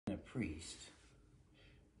priest,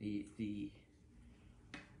 the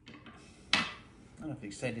I don't know if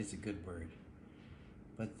excited is a good word,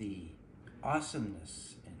 but the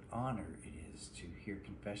awesomeness and honor it is to hear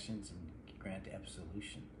confessions and grant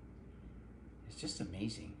absolution. It's just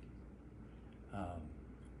amazing.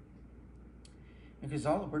 Because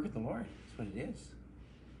all the work of the Lord is what it is.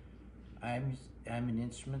 I'm an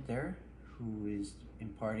instrument there who is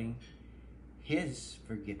imparting His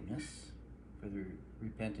forgiveness for the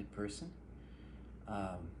repentant person.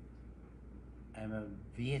 I'm a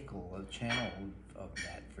vehicle, a channel of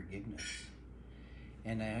that forgiveness.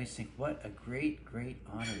 And I always think, what a great, great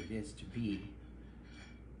honor it is to be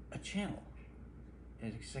a channel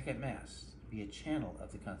at a second Mass, to be a channel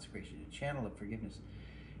of the consecration, a channel of forgiveness,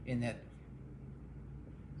 in that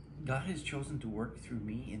God has chosen to work through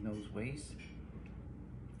me in those ways,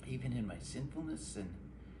 even in my sinfulness and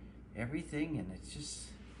everything. And it's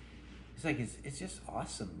just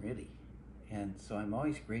awesome, really. And so I'm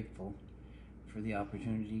always grateful for the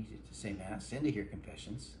opportunity to say Mass and to hear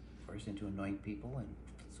confessions, of course, and to anoint people and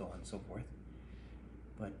so on and so forth.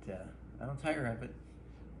 But I don't tire of it.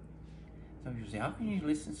 Some people say, how can you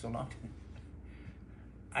listen so long?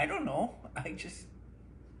 I don't know. I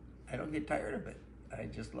don't get tired of it. I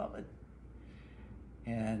just love it.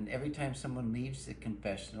 And every time someone leaves the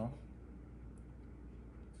confessional,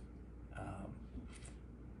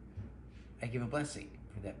 I give a blessing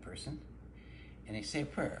for that person, and I say a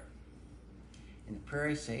prayer. In the prayer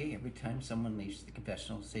I say, every time someone leaves the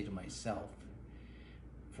confessional, I say to myself,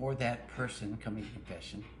 for that person coming to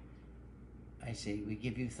confession, I say, we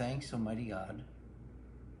give you thanks, Almighty God.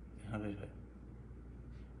 How did it?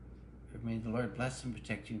 May the Lord bless and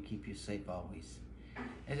protect you and keep you safe always.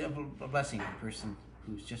 And a blessing to the person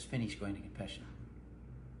who's just finished going to confession.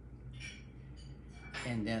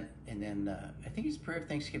 And then I think it's prayer of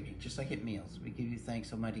thanksgiving, just like at meals. We give you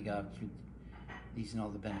thanks, Almighty God, for these and all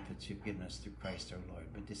the benefits you've given us through Christ our Lord.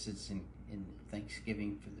 But this is in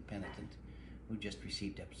thanksgiving for the penitent who just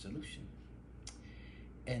received absolution.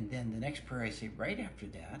 And then the next prayer I say right after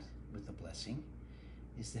that, with the blessing,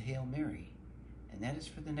 is the Hail Mary. And that is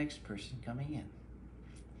for the next person coming in.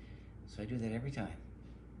 So I do that every time.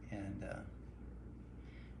 And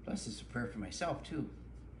plus it's a prayer for myself too,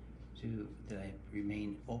 that I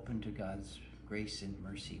remain open to God's grace and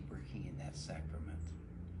mercy working in that sacrament.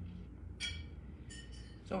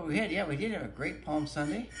 So we did have a great Palm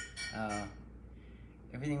Sunday.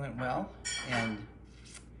 Everything went well. And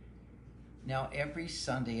now every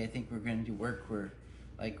Sunday I think we're going to do work where,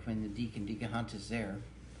 like when the Deacon Hunt is there,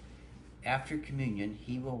 after communion,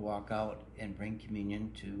 he will walk out and bring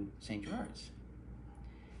communion to St. Gerard's.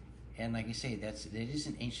 And like I say, it is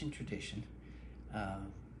an ancient tradition,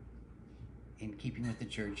 in keeping with the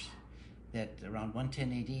church, that around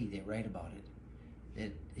 110 AD, they write about it.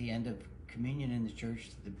 At the end of communion in the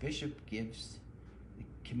church, the bishop gives the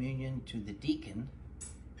communion to the deacon,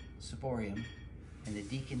 ciborium, and the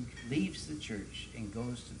deacon leaves the church and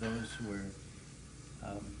goes to those who are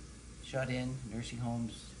shut in, nursing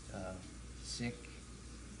homes, sick,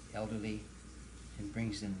 elderly, and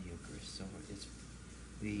brings them the Eucharist. So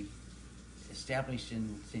we established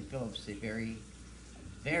in St. Philip's a very,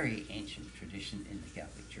 very ancient tradition in the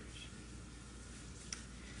Catholic Church.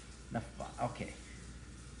 Okay.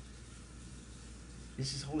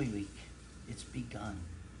 This is Holy Week. It's begun.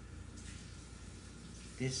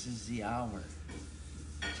 This is the hour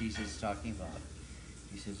Jesus is talking about.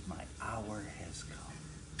 He says, my hour has come.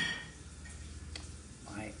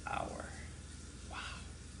 My hour. Wow.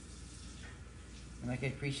 And like I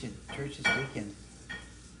preached at church this weekend,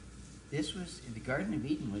 this was, the Garden of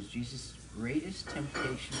Eden was Jesus' greatest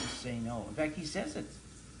temptation to say no. In fact, he says it.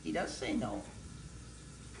 He does say no.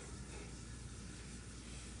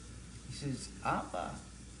 He says, Abba,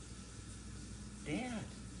 Dad,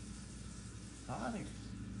 Father,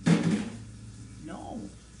 no.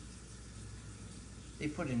 They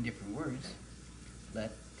put in different words.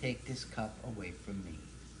 Take this cup away from me.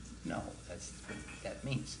 No, that's what that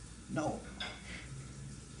means. No.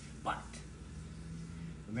 But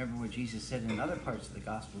remember what Jesus said in other parts of the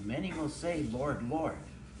gospel. Many will say, Lord, Lord,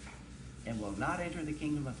 and will not enter the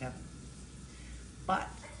kingdom of heaven. But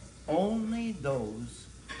only those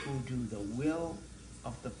who do the will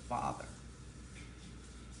of the Father.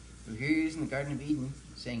 So here he is in the Garden of Eden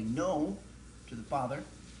saying no to the Father.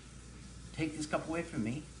 Take this cup away from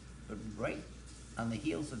me. But right on the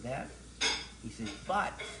heels of that, he says,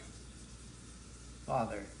 but,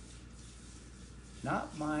 Father,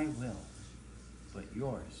 not my will, but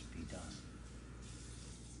yours be done.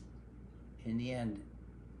 In the end,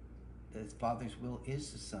 the Father's will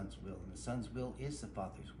is the Son's will, and the Son's will is the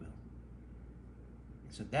Father's will.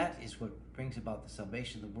 So that is what brings about the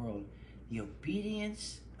salvation of the world. The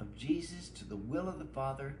obedience of Jesus to the will of the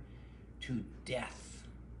Father to death.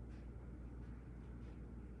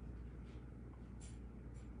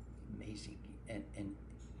 Amazing. And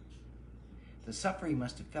the suffering he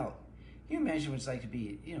must have felt. Can you imagine what it's like to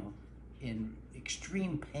be, in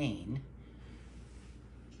extreme pain?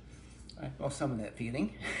 Well, some of that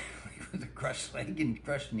feeling with a crushed leg and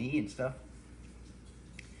crushed knee and stuff.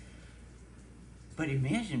 But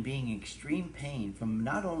imagine being in extreme pain from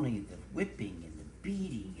not only the whipping and the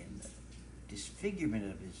beating and the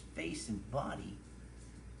disfigurement of his face and body,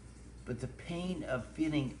 but the pain of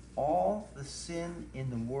feeling all the sin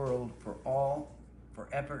in the world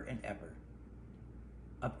forever and ever,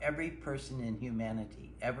 of every person in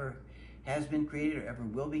humanity, ever has been created or ever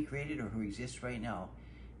will be created or who exists right now.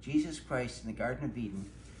 Jesus Christ in the Garden of Eden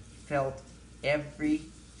felt every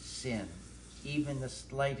sin, even the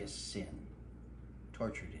slightest sin,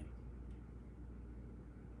 tortured him.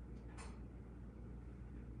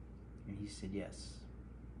 And he said yes.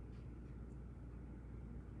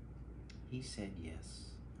 He said yes.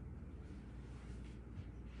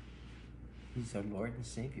 He's our Lord and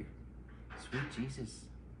Savior. Sweet Jesus.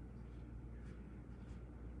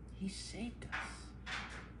 He saved us.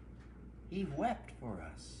 He wept for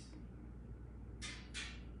us.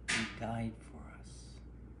 He died for us.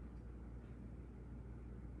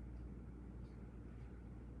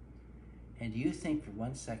 And do you think for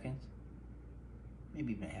 1 second,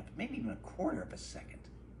 maybe even a quarter of a second,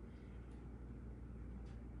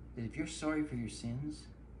 that if you're sorry for your sins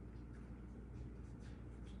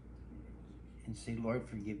and say, Lord,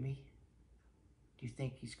 forgive me, do you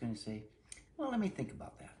think he's going to say, well, let me think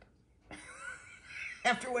about that?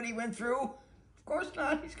 After what he went through? Of course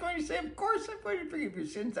not. He's going to say, of course I'm going to forgive your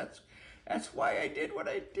sins. That's why I did what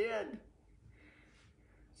I did.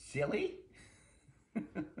 Silly.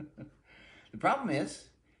 The problem is,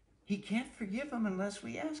 he can't forgive them unless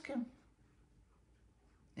we ask him.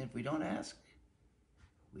 And if we don't ask,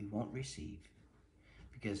 we won't receive.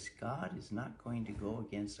 Because God is not going to go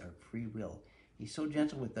against our free will. He's so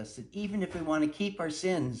gentle with us that even if we want to keep our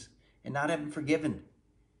sins and not have them forgiven,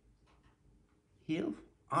 he'll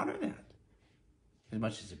honor that. As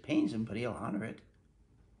much as it pains him, but he'll honor it.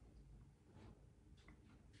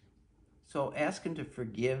 So ask him to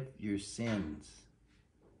forgive your sins.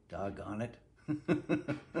 Doggone it.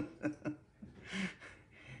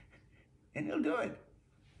 And he'll do it.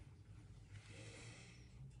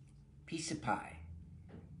 Piece of pie.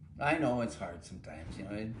 I know it's hard sometimes,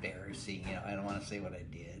 embarrassing, I don't want to say what I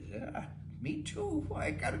did. Me too.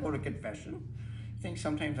 I got to go to confession. I think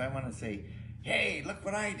sometimes I want to say, hey, look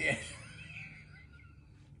what I did.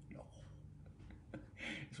 No.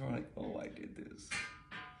 It's more like, oh, I did this.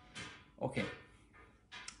 Okay.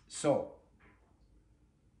 So,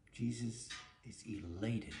 Jesus is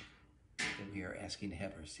elated that we are asking to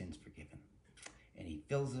have our sins forgiven. And he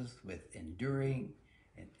fills us with enduring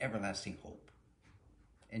and everlasting hope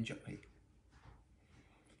and joy.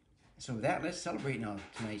 So with that, let's celebrate now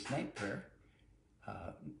tonight's night prayer.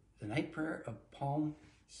 The night prayer of Palm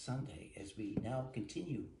Sunday as we now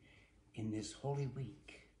continue in this Holy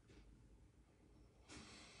Week.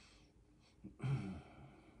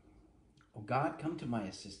 O God, come to my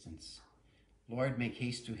assistance. Lord, make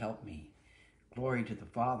haste to help me. Glory to the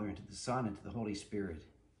Father, and to the Son, and to the Holy Spirit.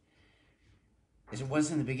 As it was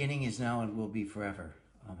in the beginning, is now, and will be forever.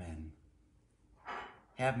 Amen.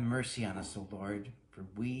 Have mercy on us, O Lord, for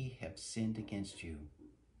we have sinned against you.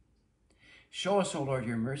 Show us, O Lord,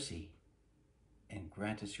 your mercy, and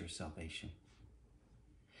grant us your salvation.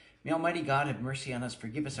 May Almighty God have mercy on us,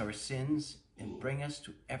 forgive us our sins, and bring us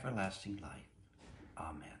to everlasting life.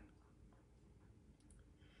 Amen.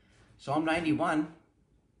 Psalm 91,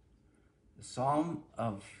 the psalm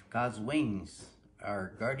of God's wings,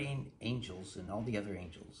 our guardian angels and all the other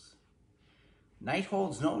angels. Night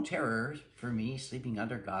holds no terror for me, sleeping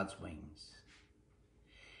under God's wings.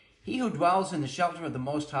 He who dwells in the shelter of the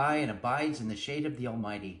Most High and abides in the shade of the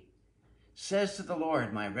Almighty says to the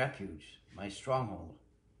Lord, my refuge, my stronghold,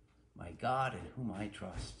 my God in whom I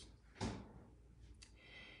trust.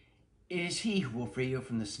 It is he who will free you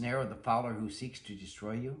from the snare of the fowler who seeks to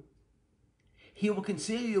destroy you. He will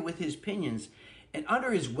conceal you with his pinions, and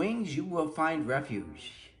under his wings you will find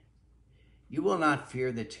refuge. You will not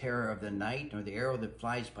fear the terror of the night, nor the arrow that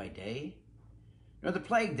flies by day, nor the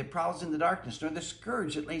plague that prowls in the darkness, nor the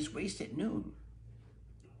scourge that lays waste at noon.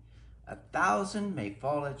 1,000 may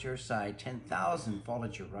fall at your side, 10,000 fall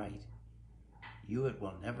at your right. You it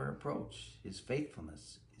will never approach. His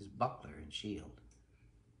faithfulness is buckler and shield.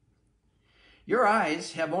 Your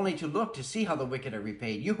eyes have only to look to see how the wicked are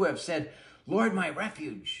repaid. You who have said, Lord, my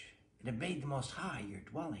refuge, and have made the Most High your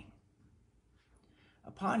dwelling.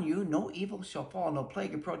 Upon you no evil shall fall, no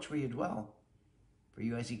plague approach where you dwell. For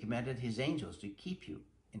you has he commanded his angels to keep you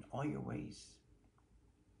in all your ways.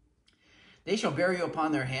 They shall bear you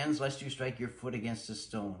upon their hands, lest you strike your foot against a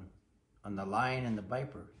stone. On the lion and the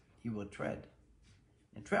viper you will tread,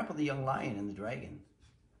 and trample the young lion and the dragon.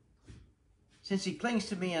 Since he clings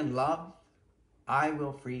to me in love, I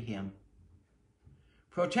will free him.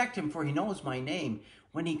 Protect him, for he knows my name.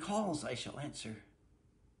 When he calls, I shall answer.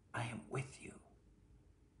 I am with you.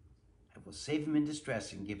 I will save him in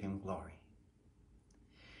distress and give him glory.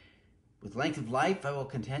 With length of life I will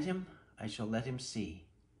content him. I shall let him see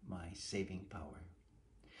my saving power.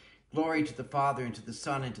 Glory to the Father, and to the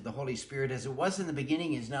Son, and to the Holy Spirit, as it was in the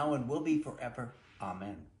beginning, is now, and will be forever.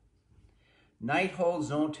 Amen. Night holds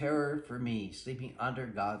no terror for me, sleeping under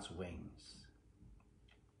God's wings.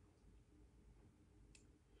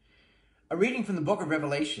 A reading from the book of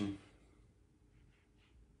Revelation.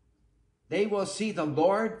 They will see the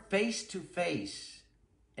Lord face to face,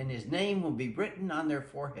 and his name will be written on their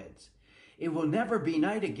foreheads. It will never be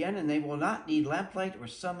night again, and they will not need lamplight or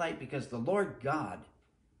sunlight, because the Lord God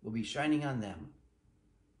will be shining on them.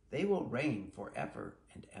 They will reign forever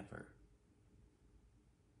and ever.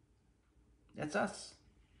 That's us.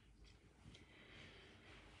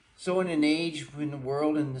 So in an age, in the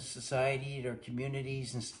world, in the society, in our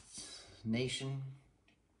communities and nation,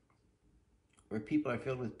 where people are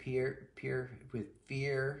filled with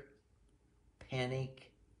fear,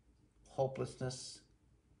 panic, hopelessness,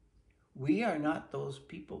 we are not those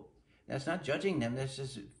people. That's not judging them. That's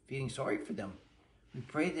just feeling sorry for them. We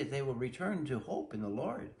pray that they will return to hope in the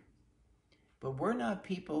Lord. But we're not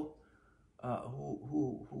people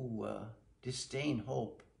who disdain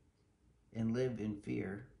hope and live in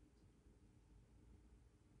fear.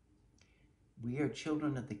 We are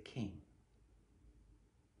children of the King,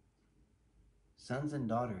 sons and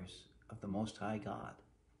daughters of the Most High God,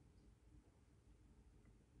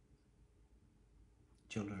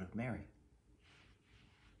 children of Mary.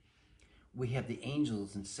 We have the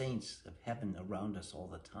angels and saints of heaven around us all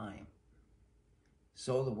the time.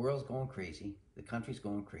 So the world's going crazy. The country's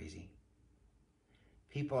going crazy.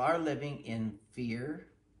 People are living in fear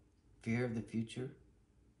of the future,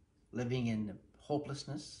 living in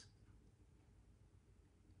hopelessness.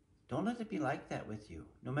 Don't let it be like that with you.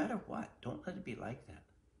 No matter what, don't let it be like that.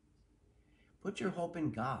 Put your hope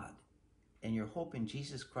in God and your hope in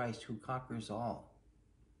Jesus Christ, who conquers all.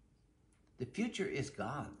 The future is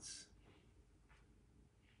God's.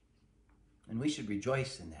 And we should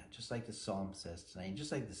rejoice in that, just like the psalm says tonight, and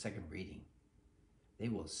just like the second reading. They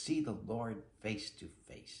will see the Lord face to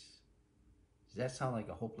face. Does that sound like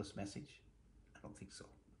a hopeless message? I don't think so.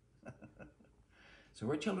 So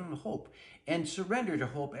we're children of hope. And surrender to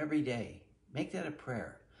hope every day. Make that a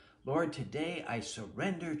prayer. Lord, today I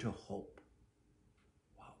surrender to hope.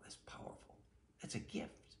 Wow, that's powerful. That's a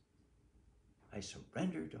gift. I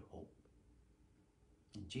surrender to hope.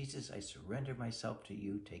 And Jesus, I surrender myself to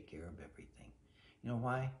you. Take care of everything. You know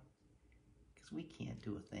why? Because we can't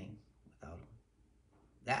do a thing without him.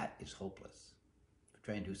 That is hopeless. To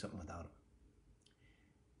try and do something without him.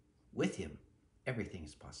 With him, everything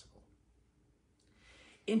is possible.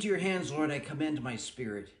 Into your hands, Lord, I commend my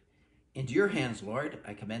spirit. Into your hands, Lord,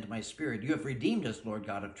 I commend my spirit. You have redeemed us, Lord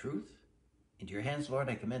God of truth. Into your hands, Lord,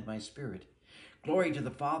 I commend my spirit. Glory to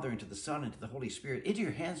the Father, and to the Son, and to the Holy Spirit. Into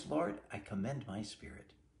your hands, Lord, I commend my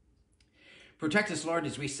spirit. Protect us, Lord,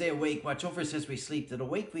 as we stay awake. Watch over us as we sleep, that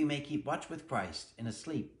awake we may keep watch with Christ, and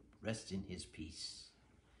asleep rest in his peace.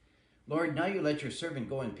 Lord, now you let your servant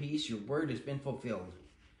go in peace. Your word has been fulfilled.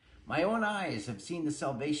 My own eyes have seen the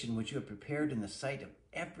salvation which you have prepared in the sight of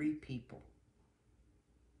every people,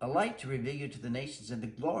 a light to reveal you to the nations and the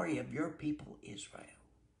glory of your people Israel.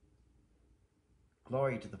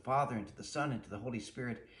 Glory to the Father, and to the Son, and to the Holy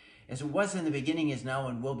Spirit, as it was in the beginning, is now,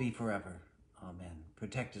 and will be forever. Amen.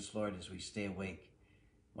 Protect us, Lord, as we stay awake.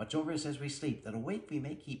 Watch over us as we sleep, that awake we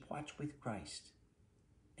may keep watch with Christ,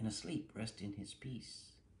 and asleep rest in his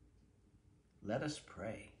peace. Let us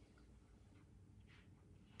pray.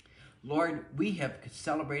 Lord, we have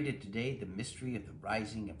celebrated today the mystery of the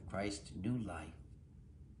rising of Christ to new life.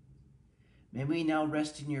 May we now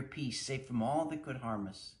rest in your peace, safe from all that could harm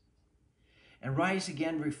us, and rise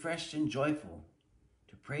again refreshed and joyful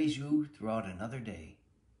to praise you throughout another day.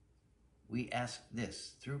 We ask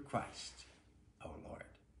this through Christ, our Lord.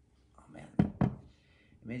 Amen. And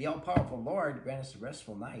may the all-powerful Lord grant us a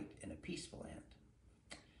restful night and a peaceful end.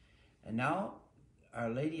 And now, Our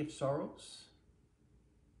Lady of Sorrows,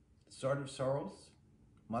 Sword of Sorrows,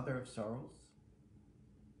 Mother of Sorrows,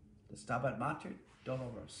 Stabat Mater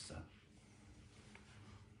Dolorosa.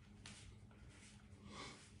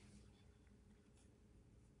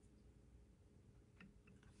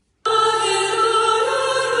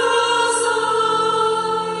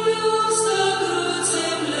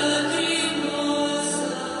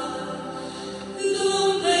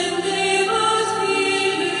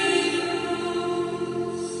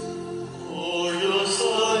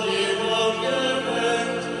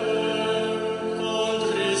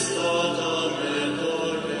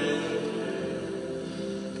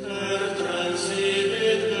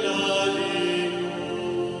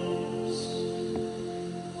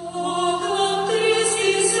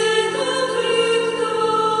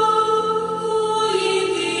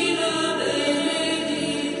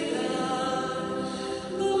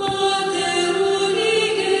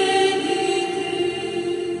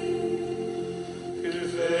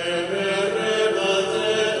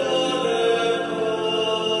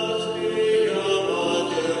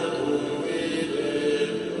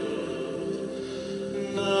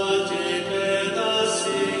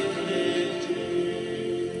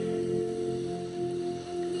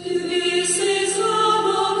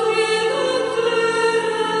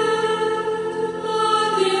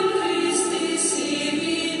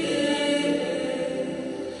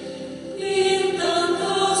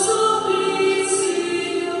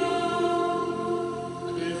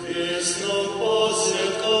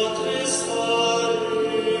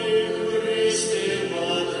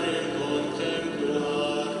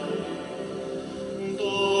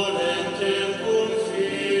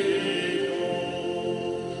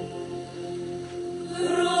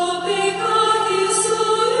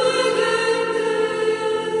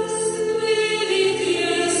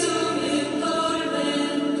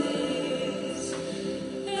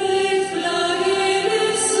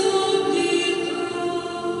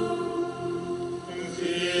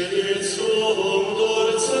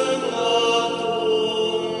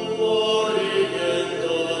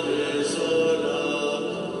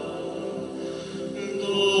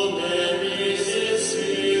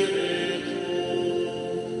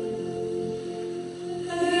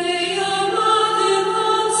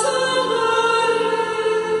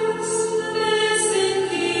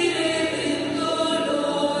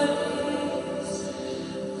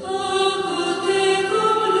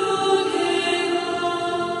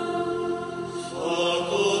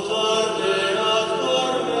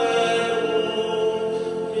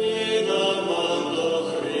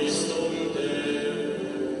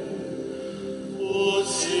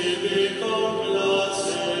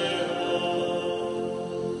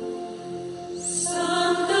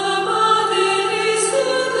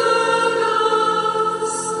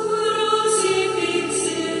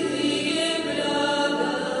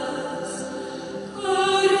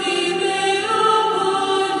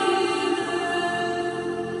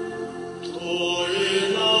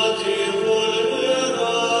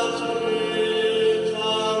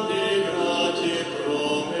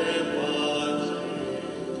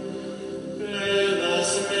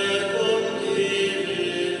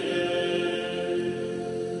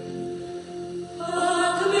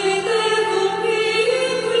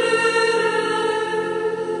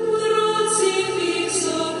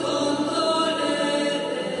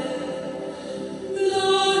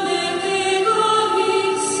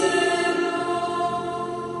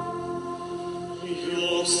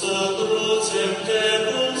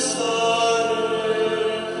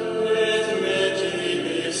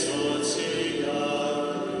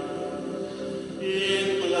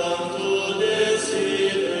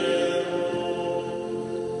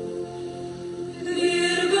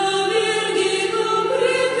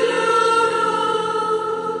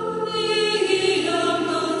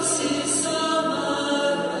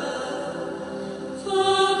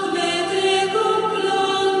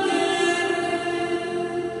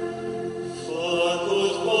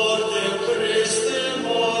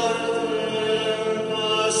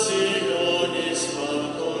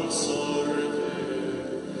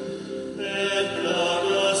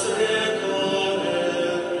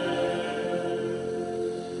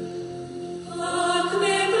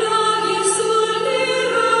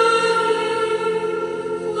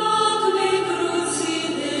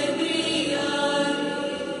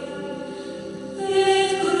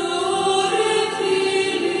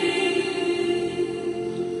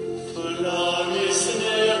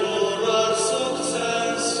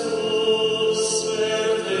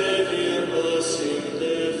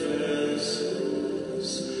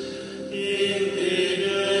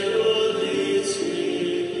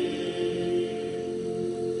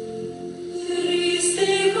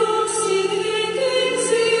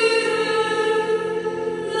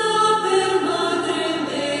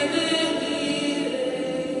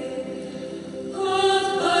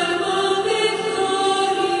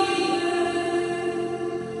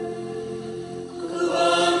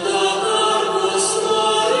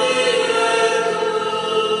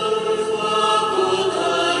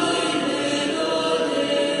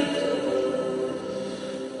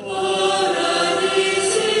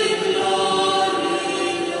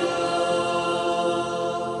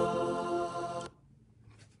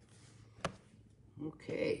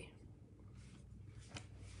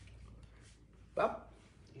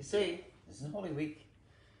 you say, this is Holy Week.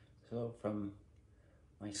 So from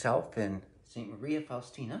myself and St. Maria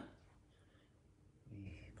Faustina, we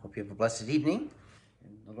hope you have a blessed evening,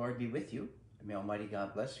 and the Lord be with you. And may Almighty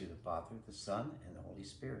God bless you, the Father, the Son, and the Holy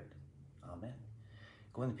Spirit. Amen.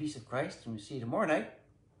 Go in the peace of Christ, and we'll see you tomorrow night,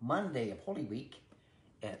 Monday of Holy Week,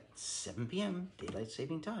 at 7 p.m., Daylight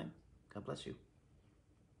Saving Time. God bless you.